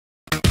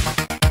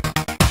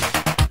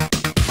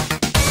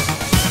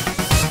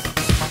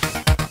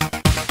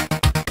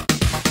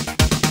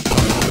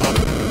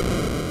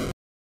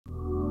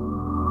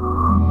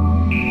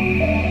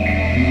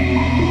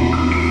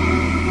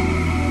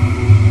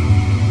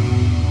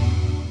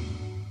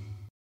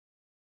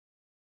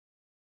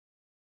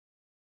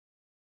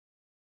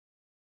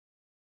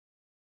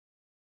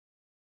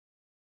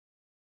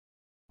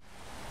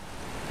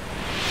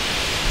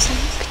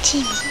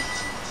machine.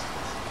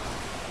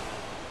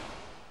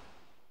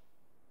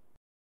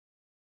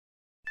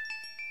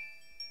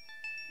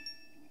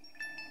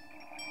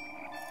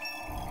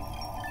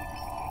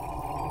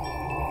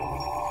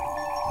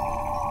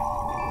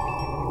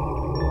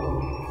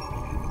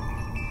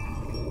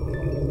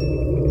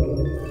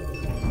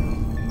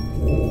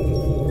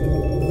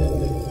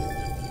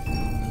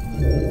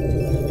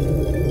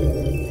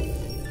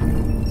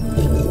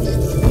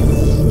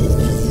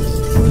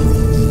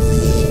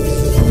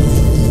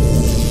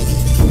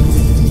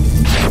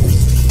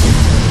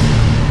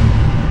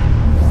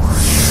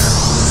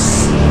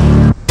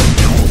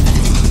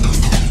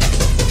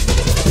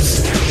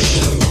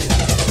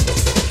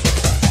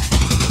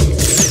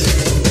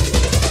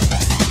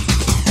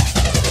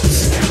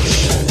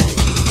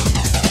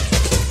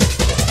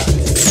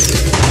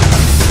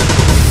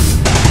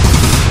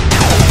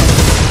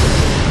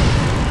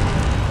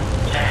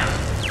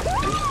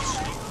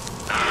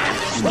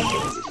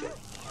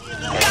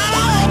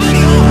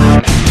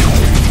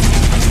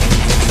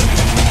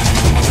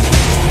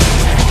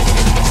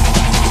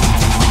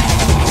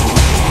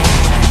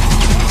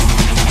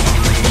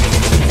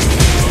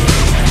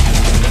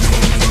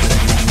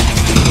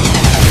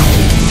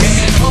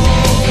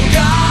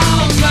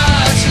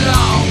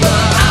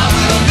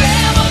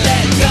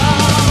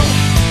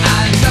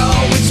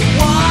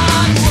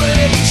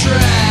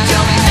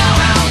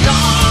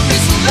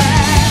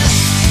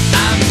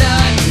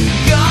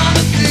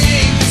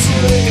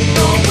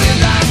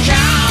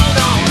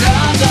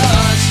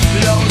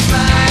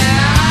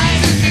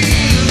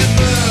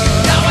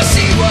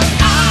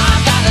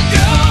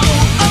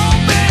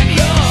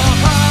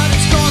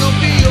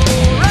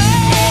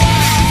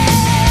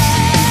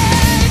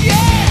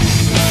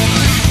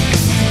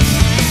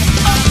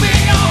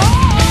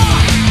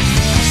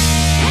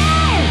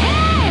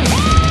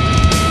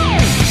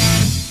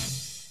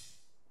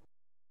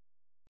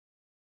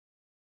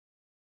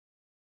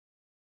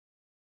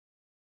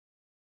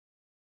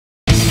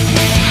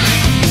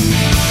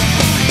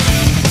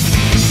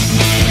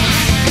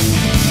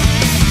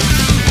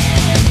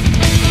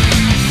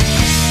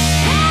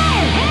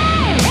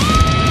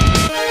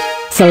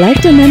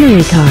 Select a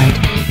memory card.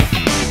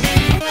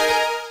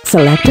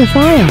 Select a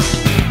file.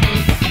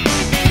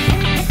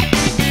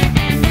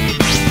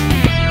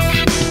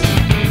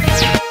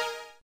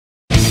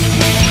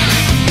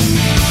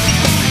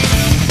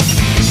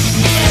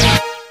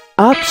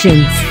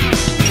 Options.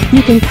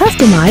 You can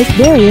customize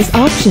various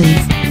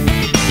options.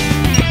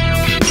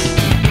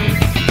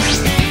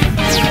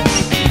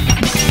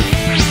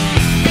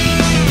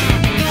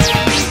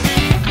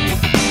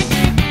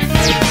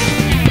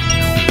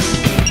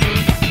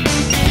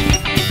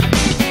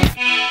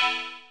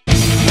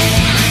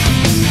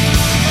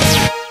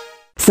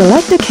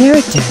 Select a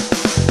character.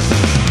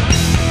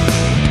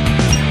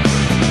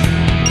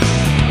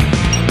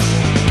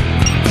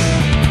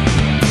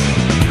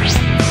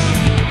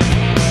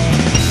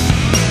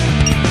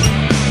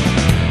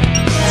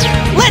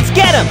 Let's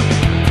get him!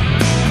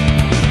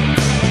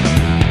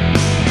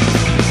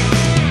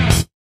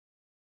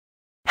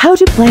 How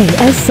to play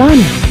as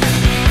Sonic.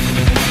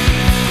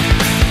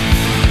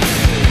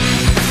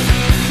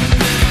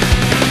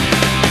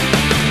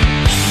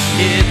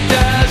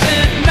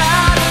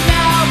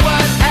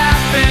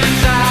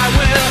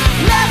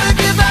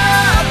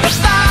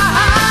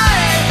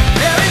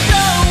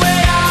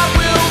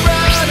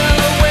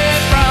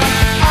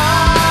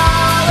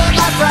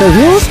 The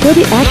rules for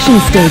the action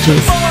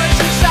stages.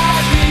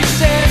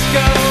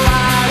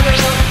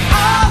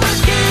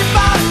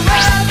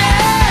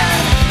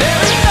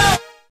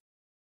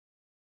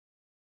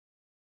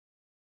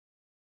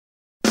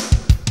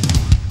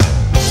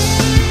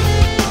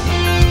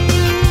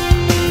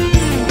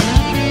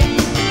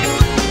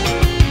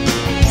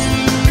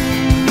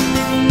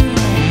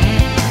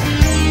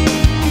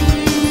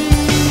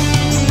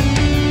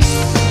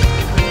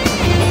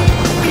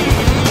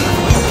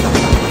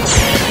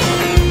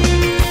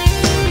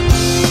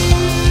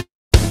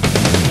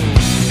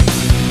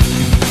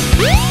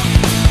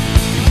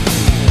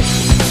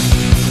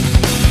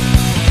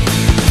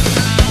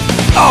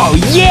 Oh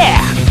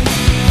yeah!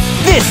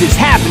 This is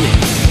happening!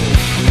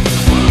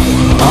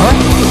 Huh?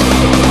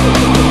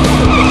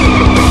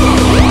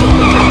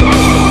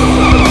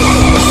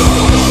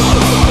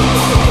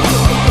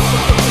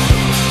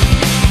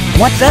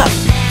 What's up?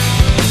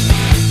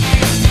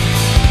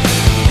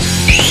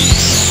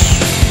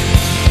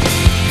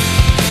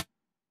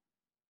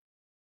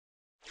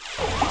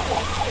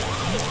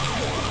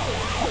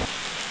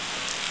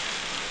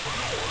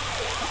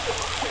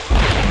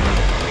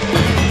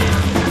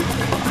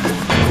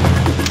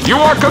 You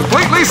are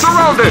completely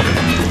surrounded!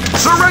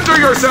 Surrender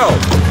yourself!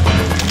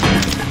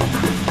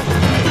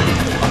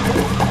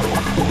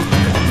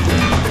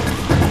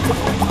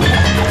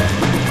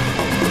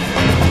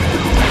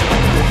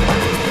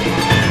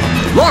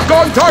 Lock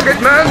on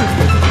target, men!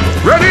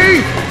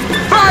 Ready?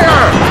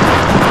 Fire!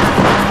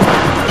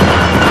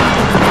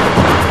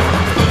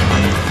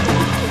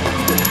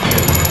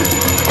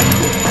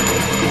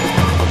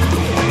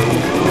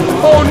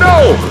 Oh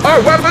no!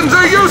 Our weapons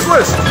are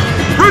useless!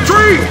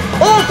 Retreat!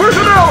 All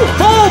personnel,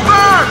 fall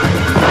back!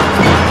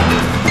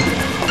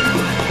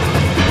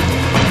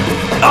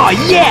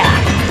 Oh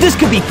yeah! This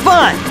could be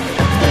fun!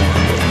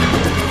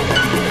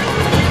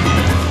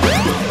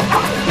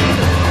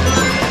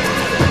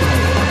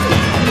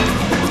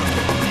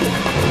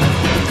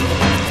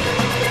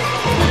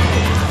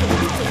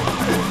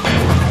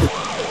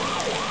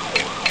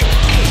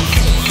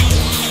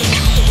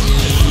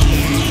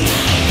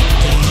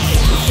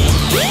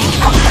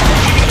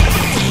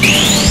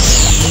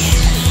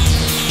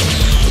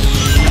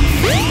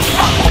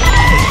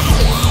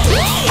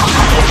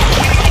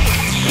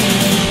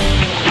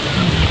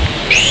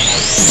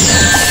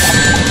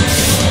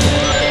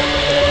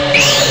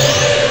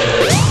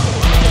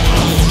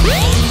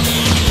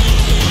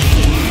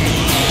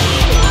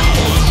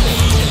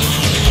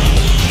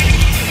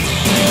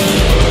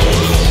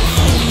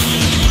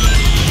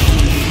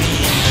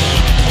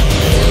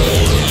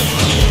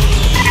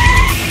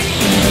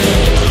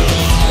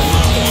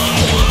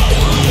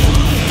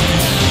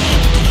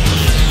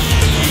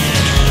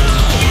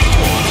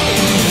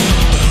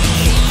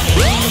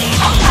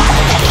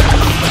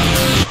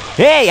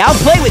 Hey, I'll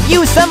play with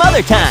you some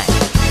other time!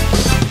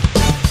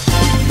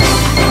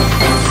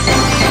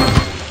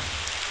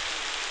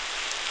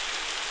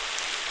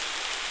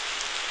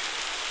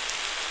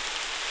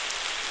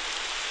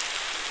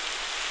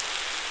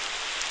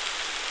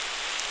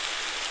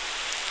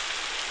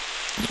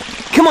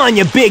 Come on,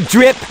 you big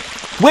drip!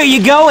 Where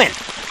you going?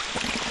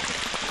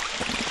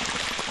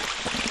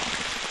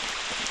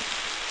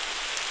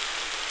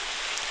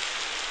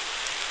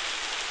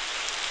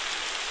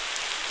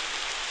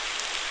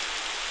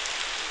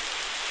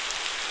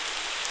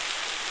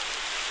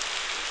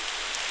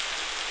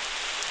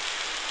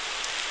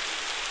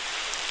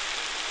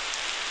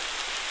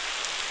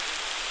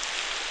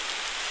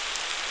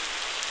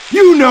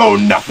 You know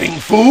nothing,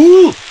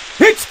 fool!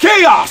 It's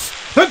Chaos,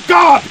 the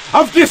god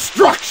of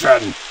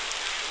destruction!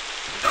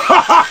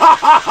 Ha ha ha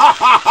ha ha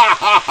ha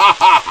ha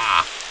ha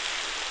ha!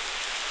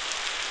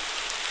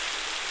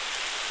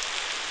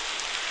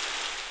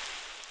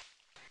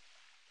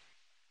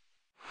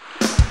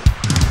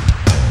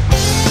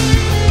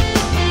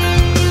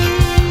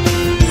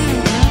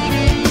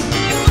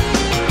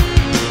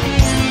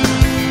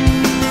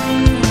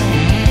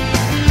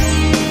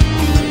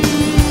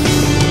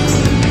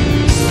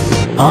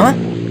 Huh?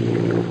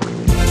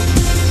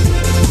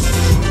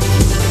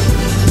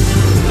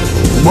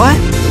 What?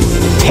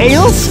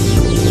 Tails?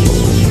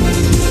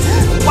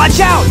 Watch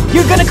out!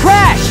 You're gonna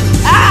crash!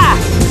 Ah!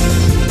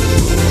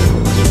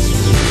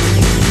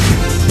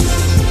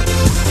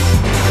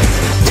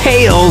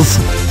 Tails!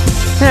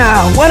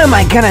 Now, what am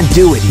I gonna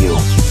do with you?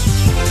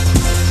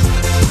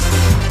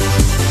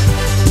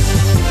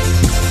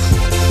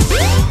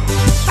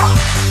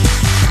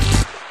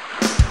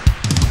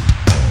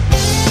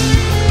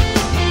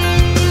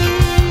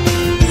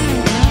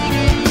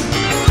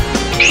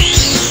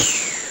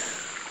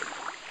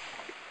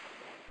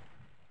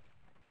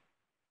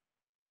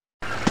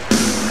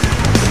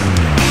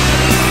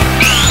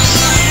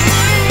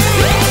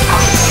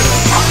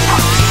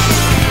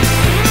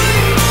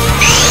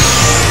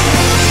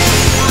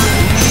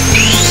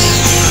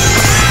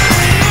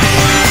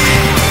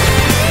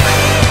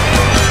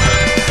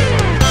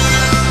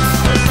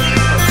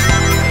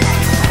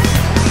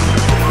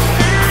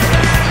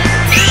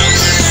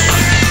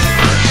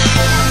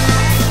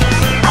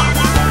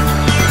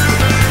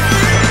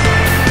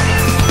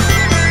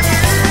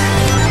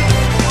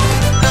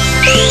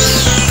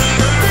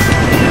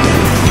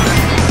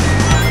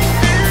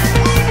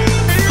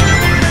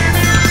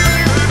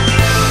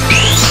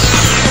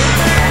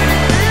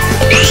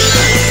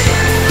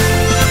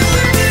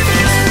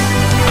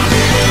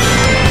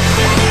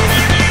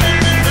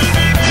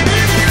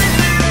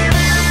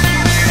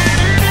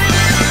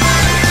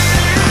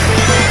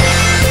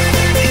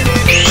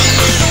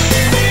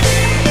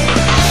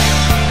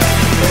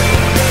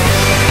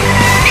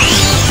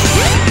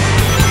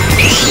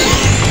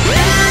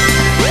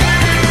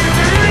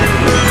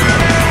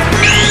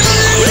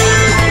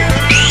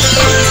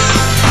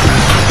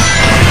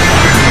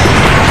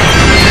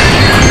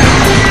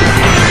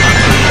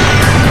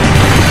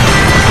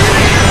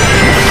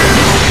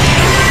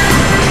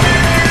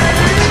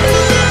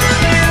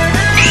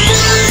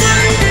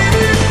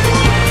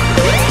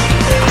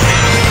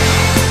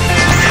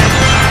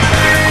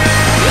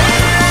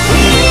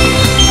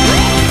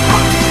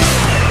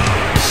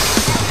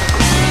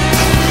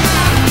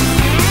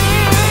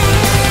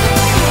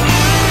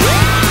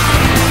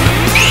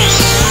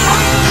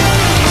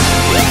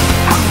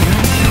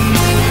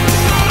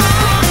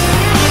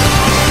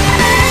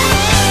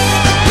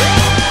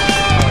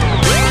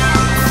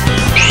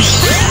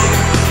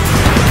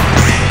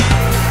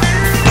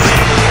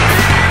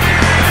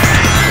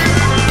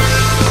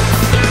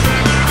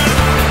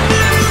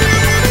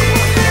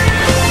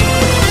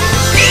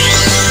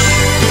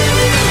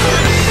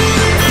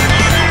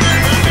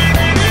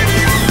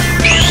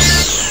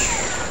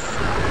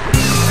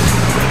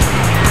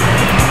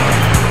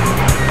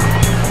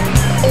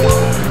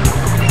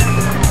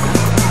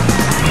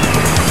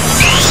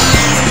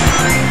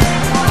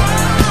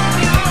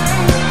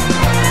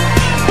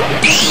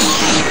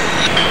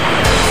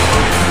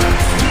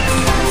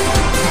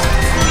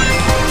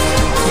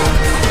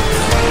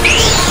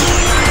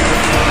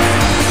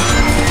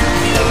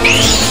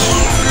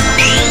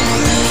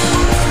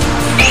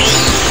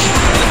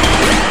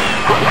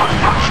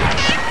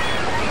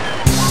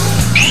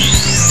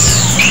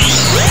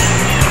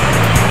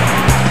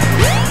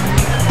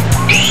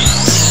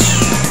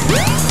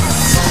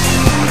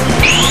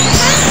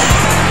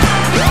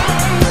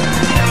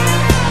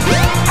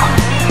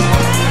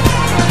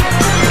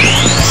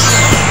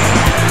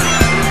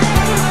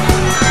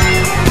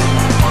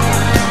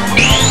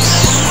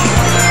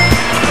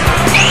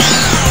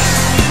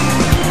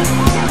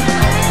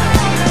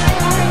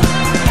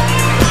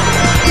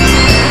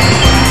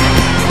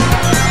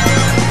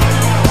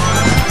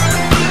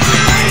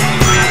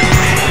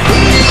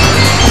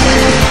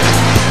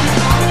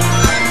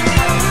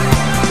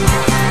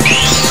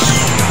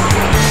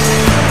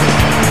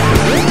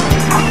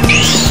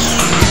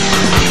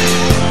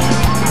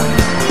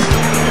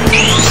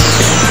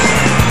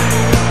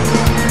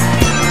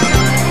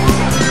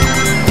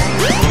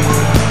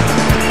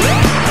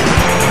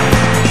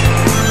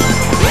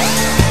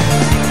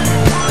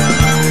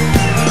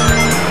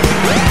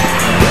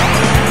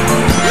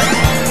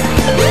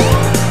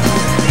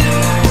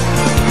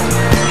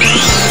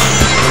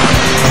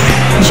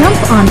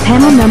 on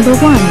panel number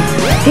 1.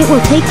 It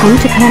will take you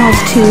to panels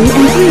 2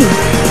 and 3.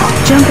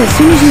 Jump as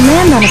soon as you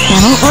land on a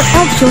panel or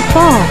else you'll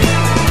fall.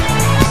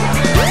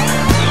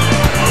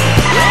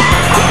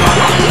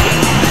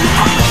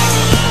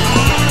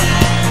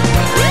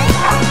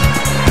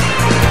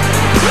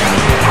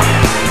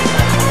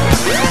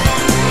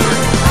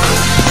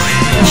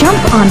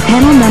 Jump on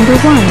panel number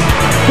 1.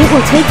 It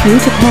will take you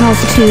to panels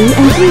 2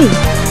 and 3.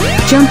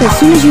 Jump as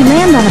soon as you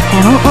land on a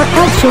panel or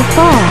else you'll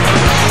fall.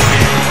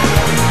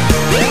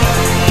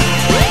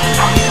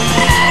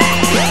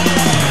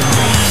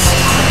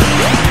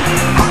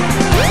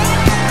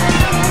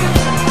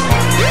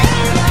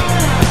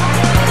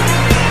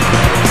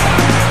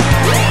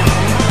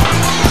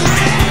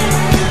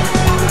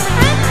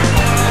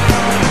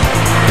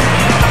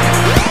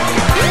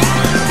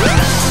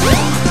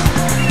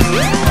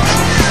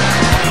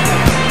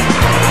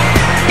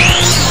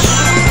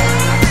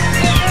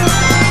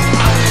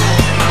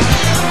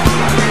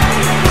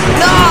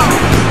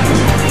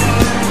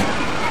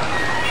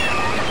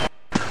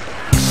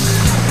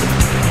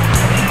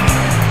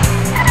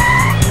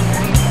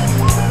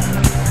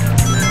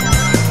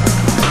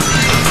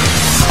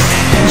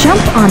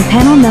 Jump on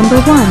panel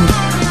number 1.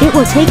 It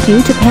will take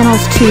you to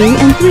panels 2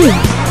 and 3.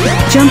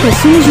 Jump as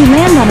soon as you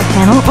land on a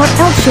panel or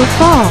else you'll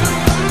fall.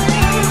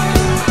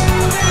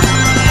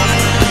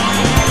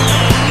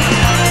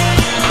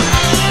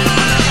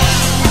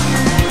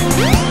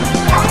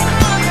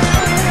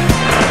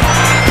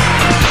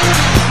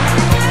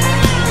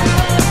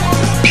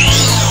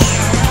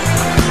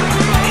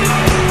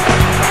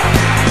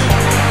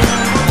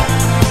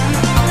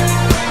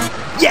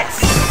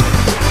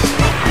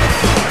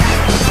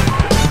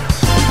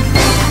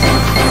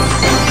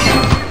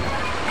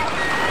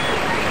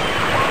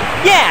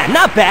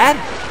 Not bad.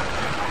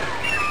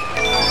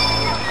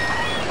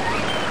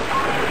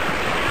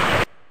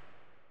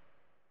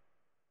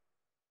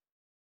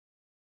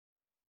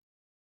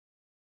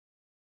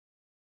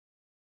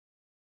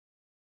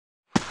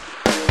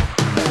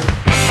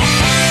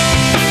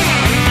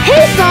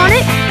 Hey,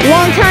 Sonic!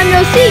 Long time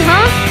no see,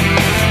 huh?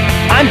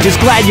 I'm just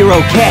glad you're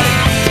okay.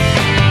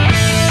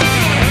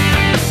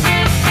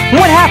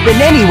 What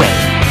happened anyway?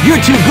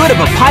 You're too good of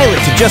a pilot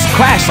to just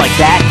crash like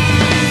that.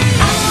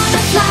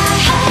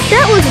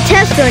 That was a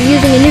test run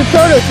using a new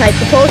prototype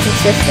propulsion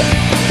system.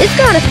 It's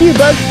got a few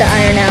bugs to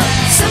iron out.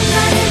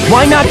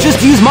 Why not just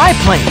use my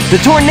plane,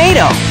 the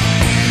Tornado?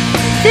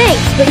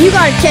 Thanks, but you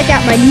gotta check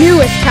out my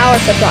newest power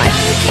supply.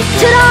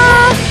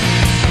 Ta-da!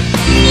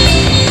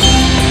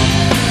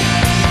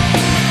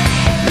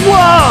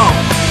 Whoa!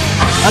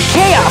 A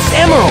Chaos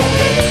Emerald!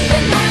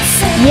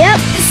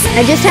 Yep,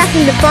 I just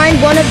happened to find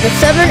one of the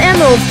 7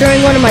 emeralds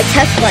during one of my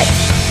test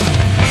flights.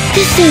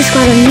 This thing's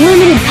got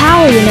unlimited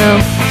power, you know.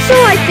 So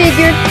I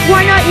figured,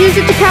 why not use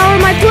it to power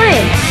my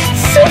plane?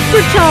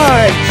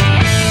 Supercharged!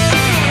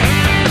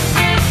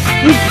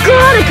 You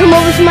gotta come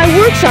over to my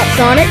workshop,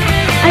 Sonic.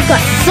 I've got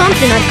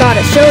something I've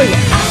gotta show you.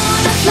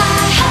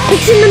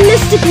 It's in the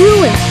Mystic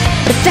Ruins.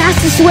 The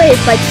fastest way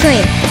is by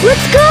train.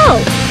 Let's go!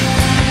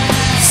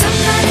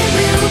 Somebody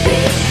will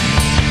be.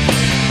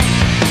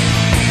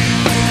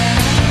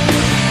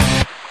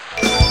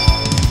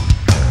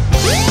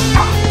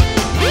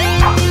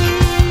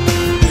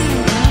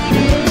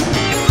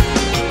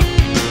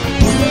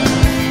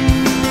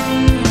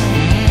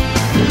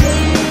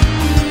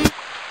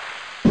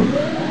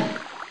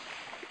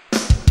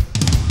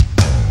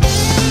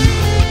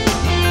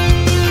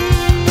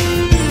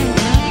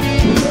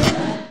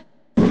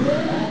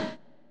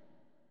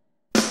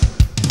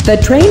 The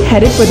train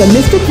headed for the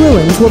Mystic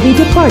Ruins will be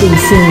departing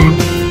soon.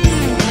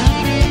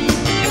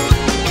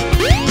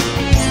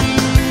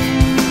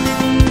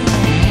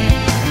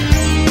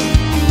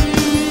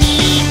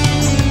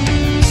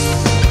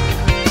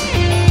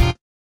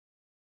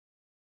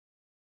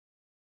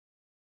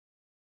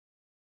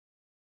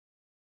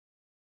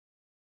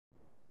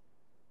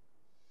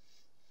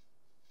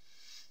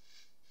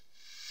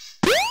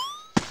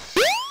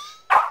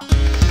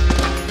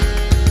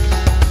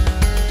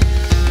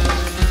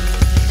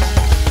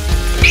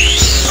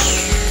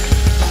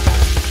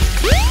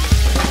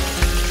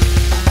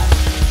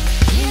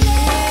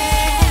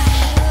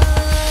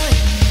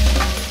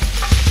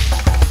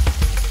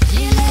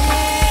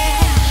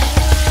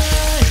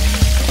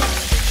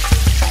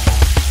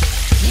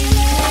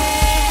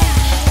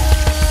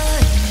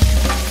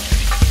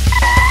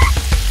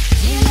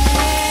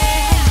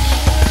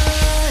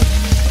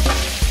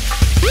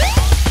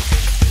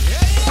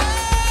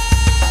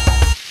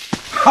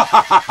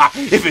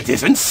 If it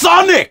isn't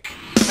Sonic!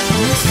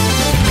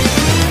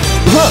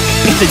 Look,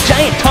 it's a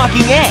giant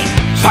talking egg.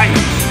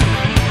 Silence!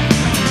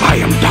 I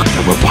am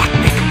Dr.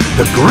 Robotnik,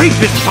 the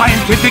greatest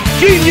scientific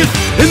genius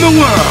in the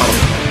world!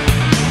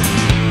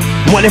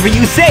 Whatever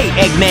you say,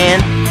 Eggman.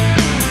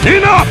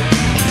 Enough!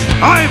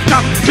 I've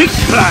got big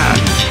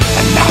plans,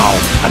 and now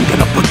I'm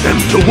gonna put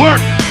them to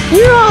work!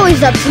 You're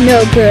always up to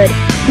no good.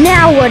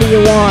 Now what do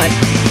you want?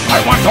 I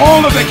want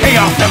all of the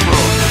Chaos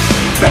Emeralds!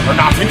 Better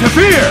not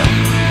interfere!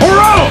 Or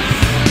else!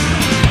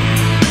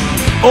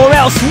 Or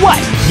else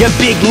what, you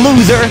big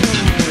loser?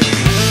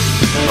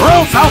 or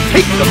else I'll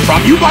take them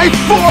from you by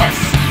force!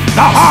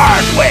 The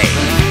hard way!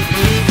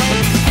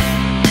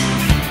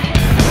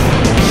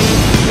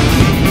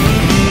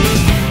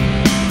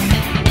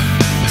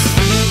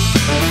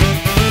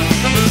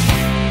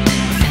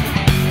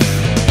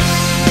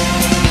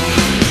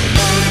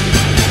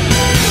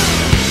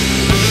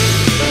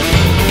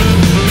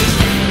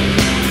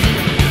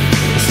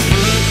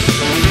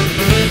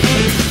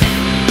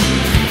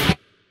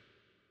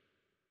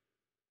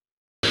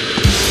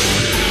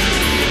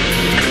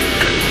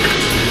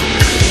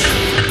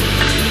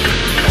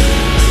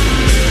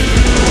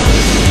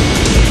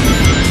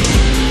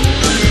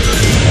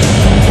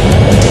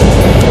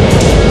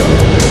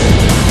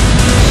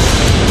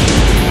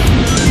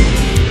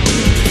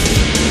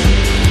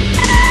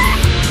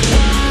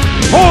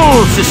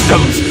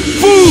 Systems,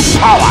 full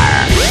power!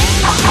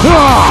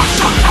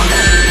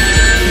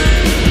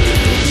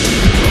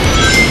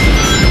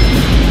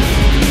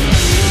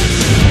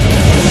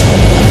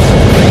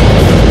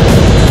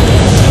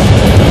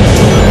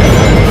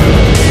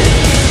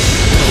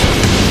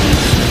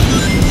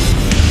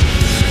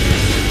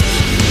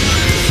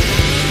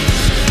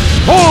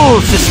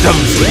 All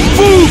systems,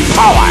 full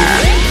power!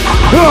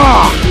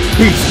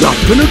 He's not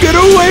gonna get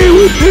away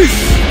with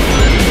this!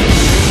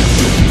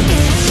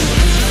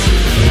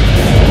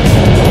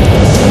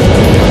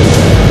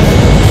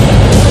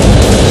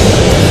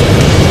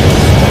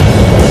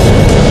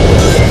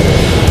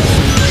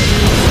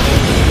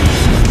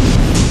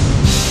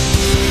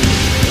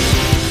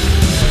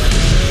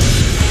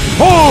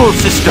 All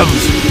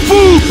systems,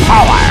 full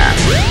power!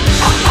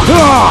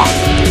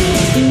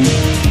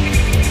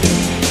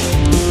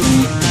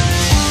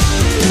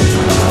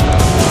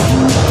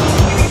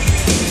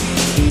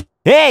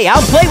 Hey,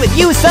 I'll play with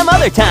you some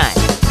other time!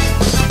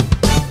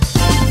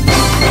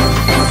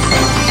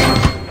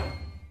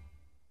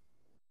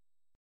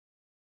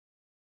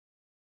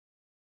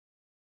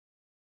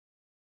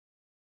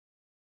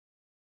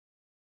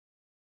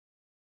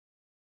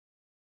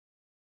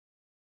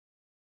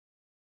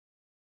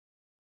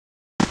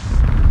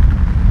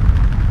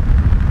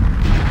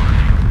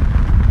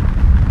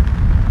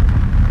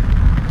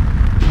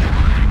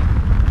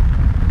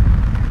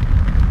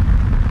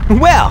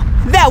 Well,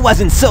 that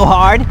wasn't so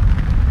hard!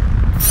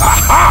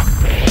 Aha!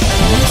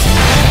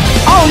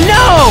 Oh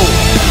no!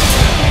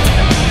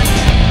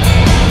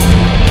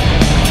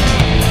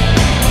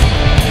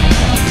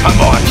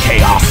 Come on,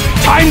 Chaos!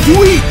 Time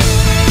to eat!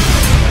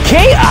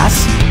 Chaos?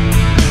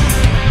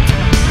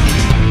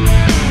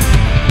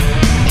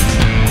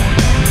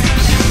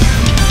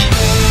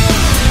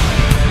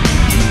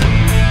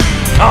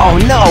 Oh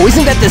no,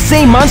 isn't that the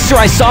same monster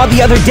I saw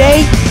the other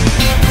day?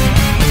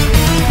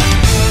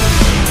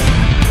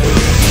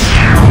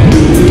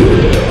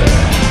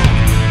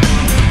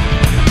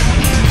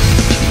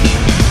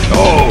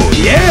 Oh,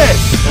 yes!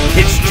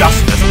 It's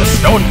just as the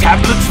stone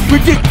tablets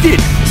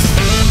predicted!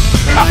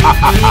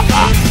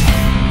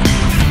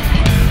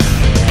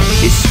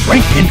 His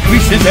strength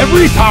increases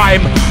every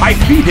time I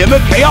feed him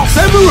a Chaos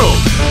Emerald!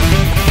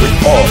 With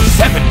all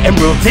 7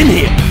 emeralds in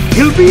him,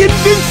 he'll be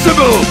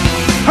invincible!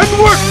 And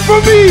work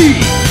for me!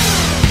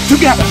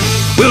 Together,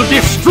 we'll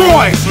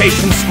destroy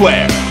Station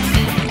Square!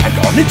 And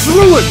on its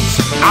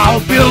ruins, I'll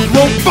build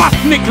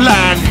Robotnik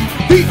Land,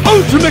 the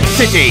ultimate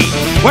city,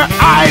 where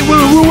I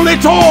will rule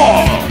it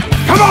all!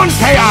 Come on,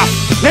 Chaos!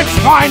 Let's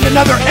find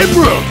another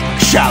emerald,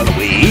 shall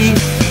we?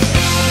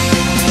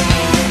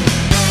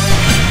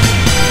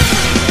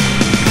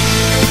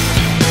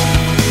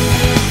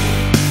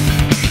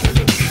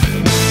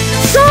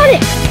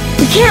 Sonic!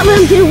 We can't let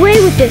him get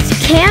away with this,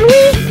 can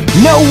we?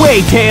 No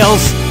way,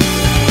 Tails!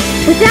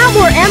 Without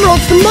more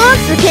emeralds, the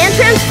monster can't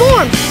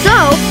transform!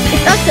 So,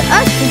 it's up to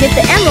us to get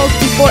the emeralds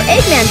before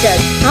Eggman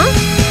does,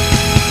 huh?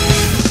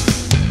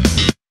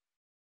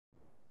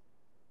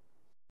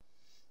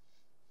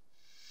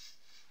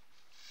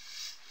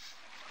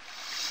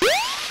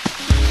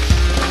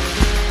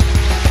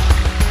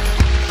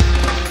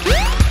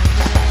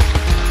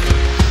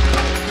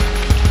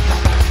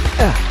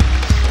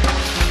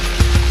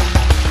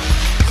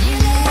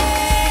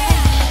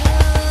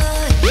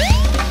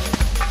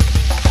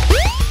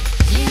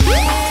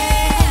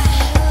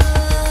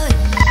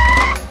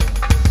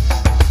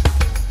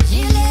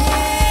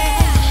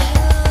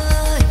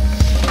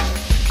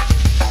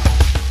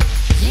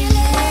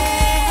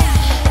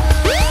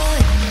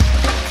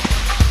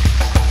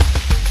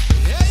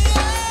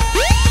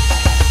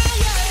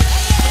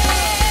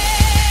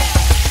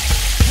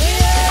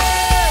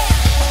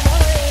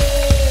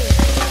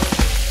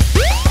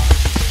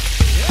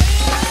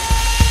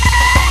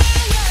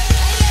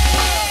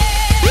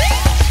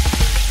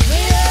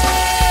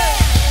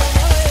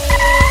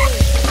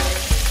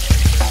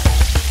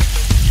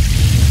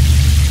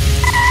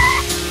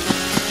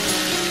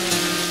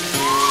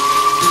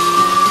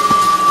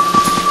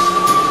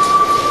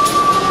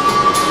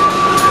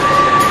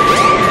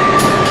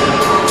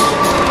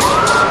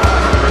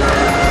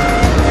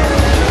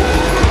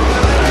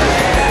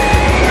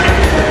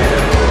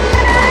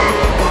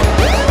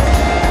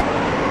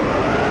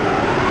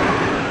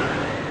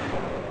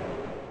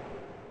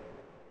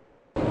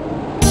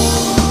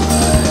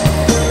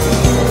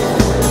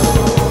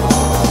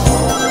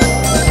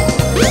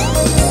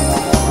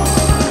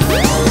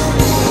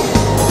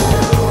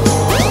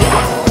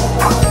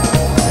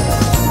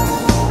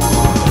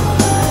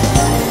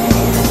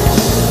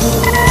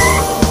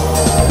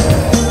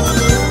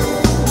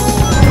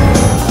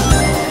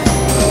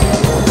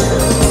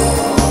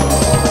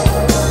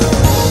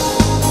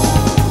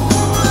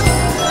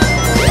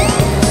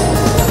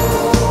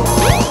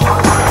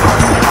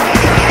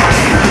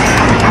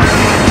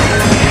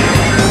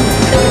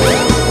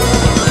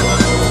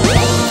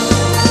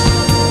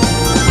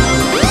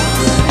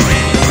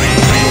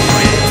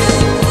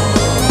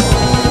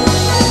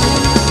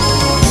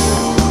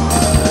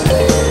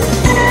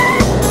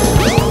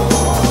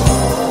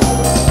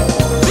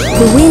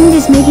 The wind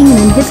is making an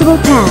invisible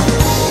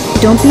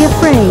path. Don't be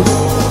afraid.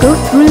 Go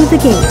through the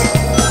gate.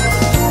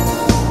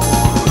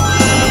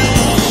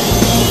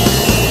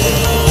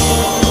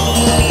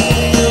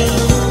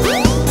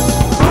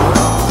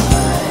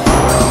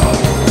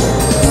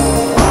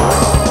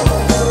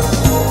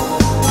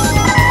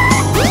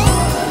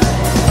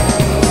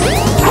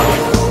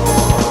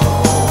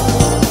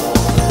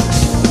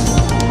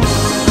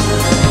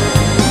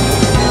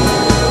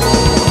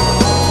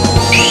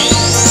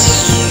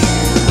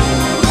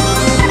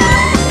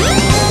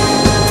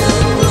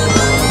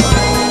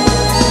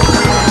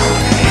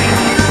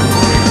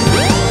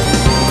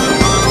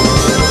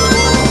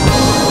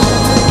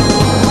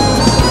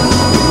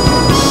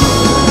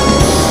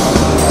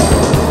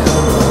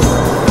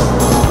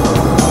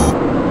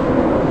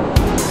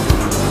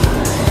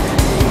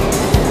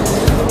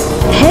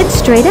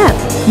 Straight up.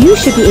 You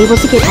should be able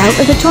to get out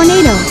of the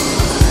tornado.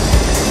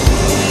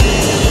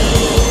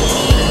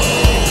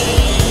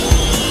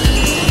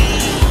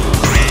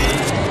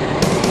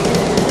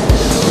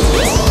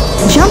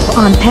 Jump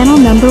on panel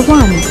number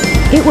 1.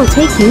 It will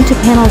take you to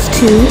panels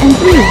 2 and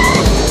 3.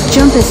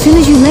 Jump as soon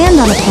as you land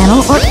on a panel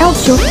or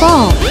else you'll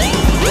fall.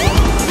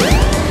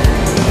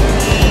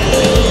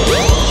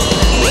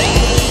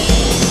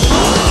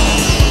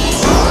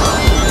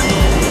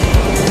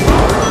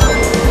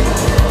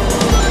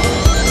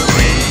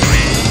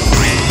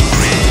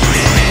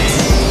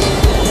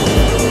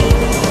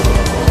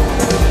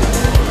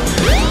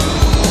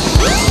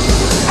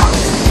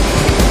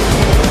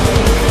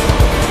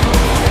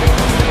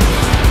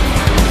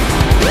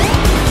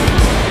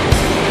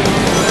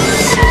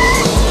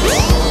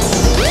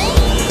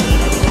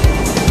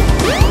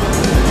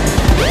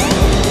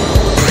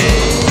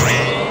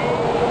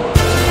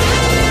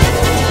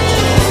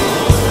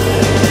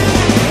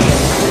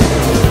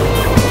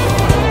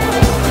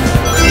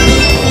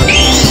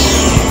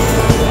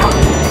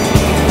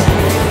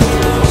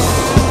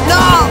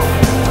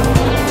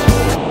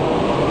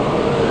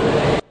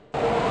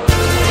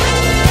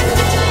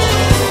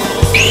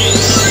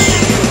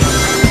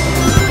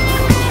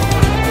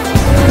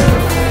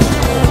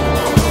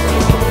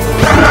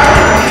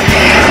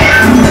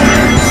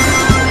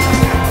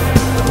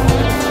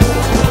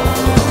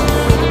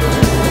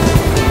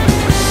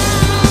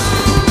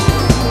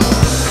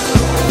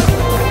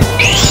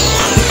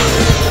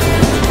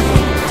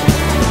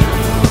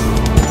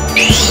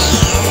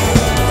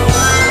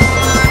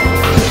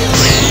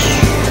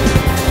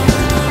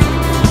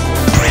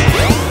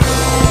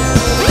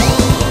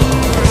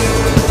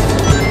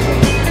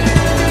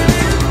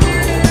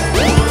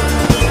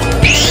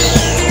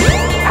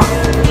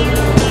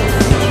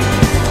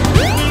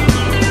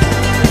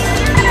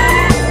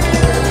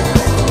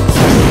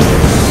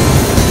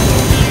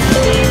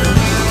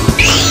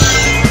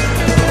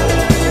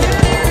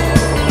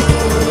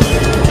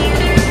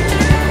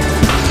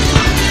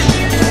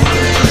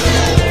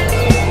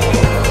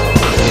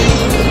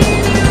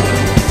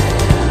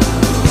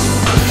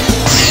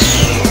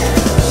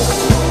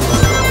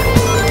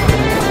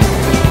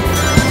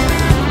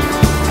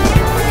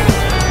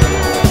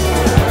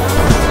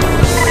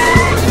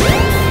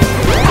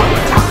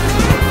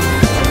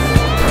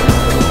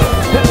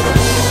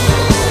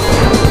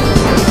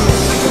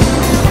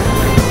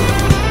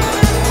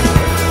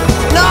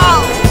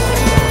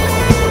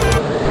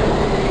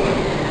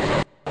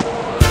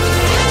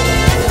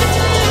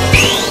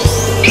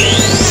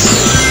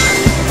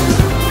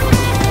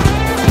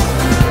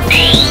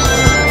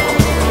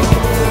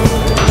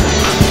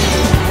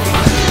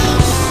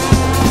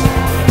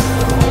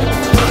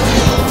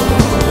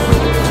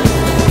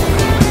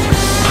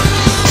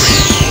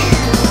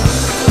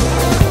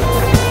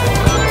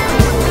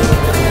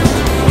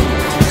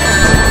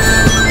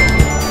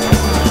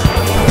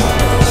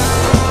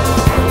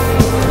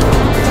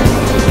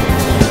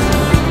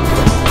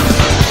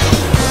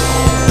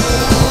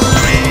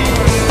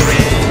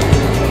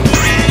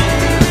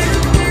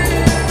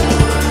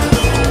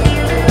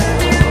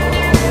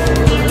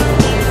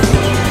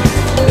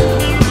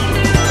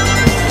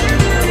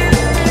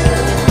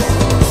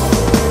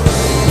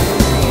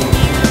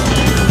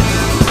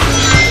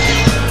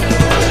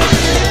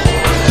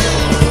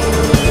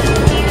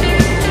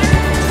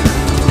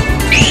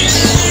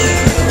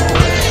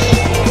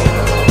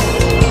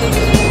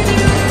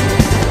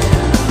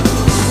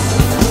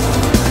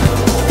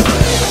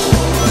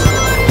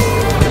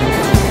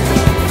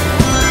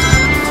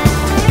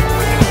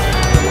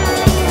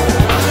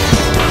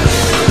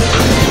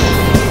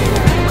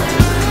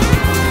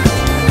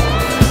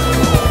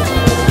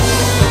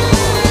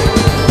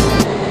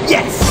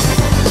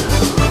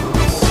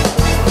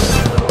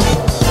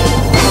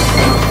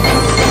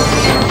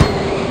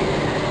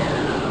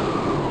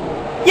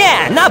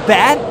 Not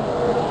bad.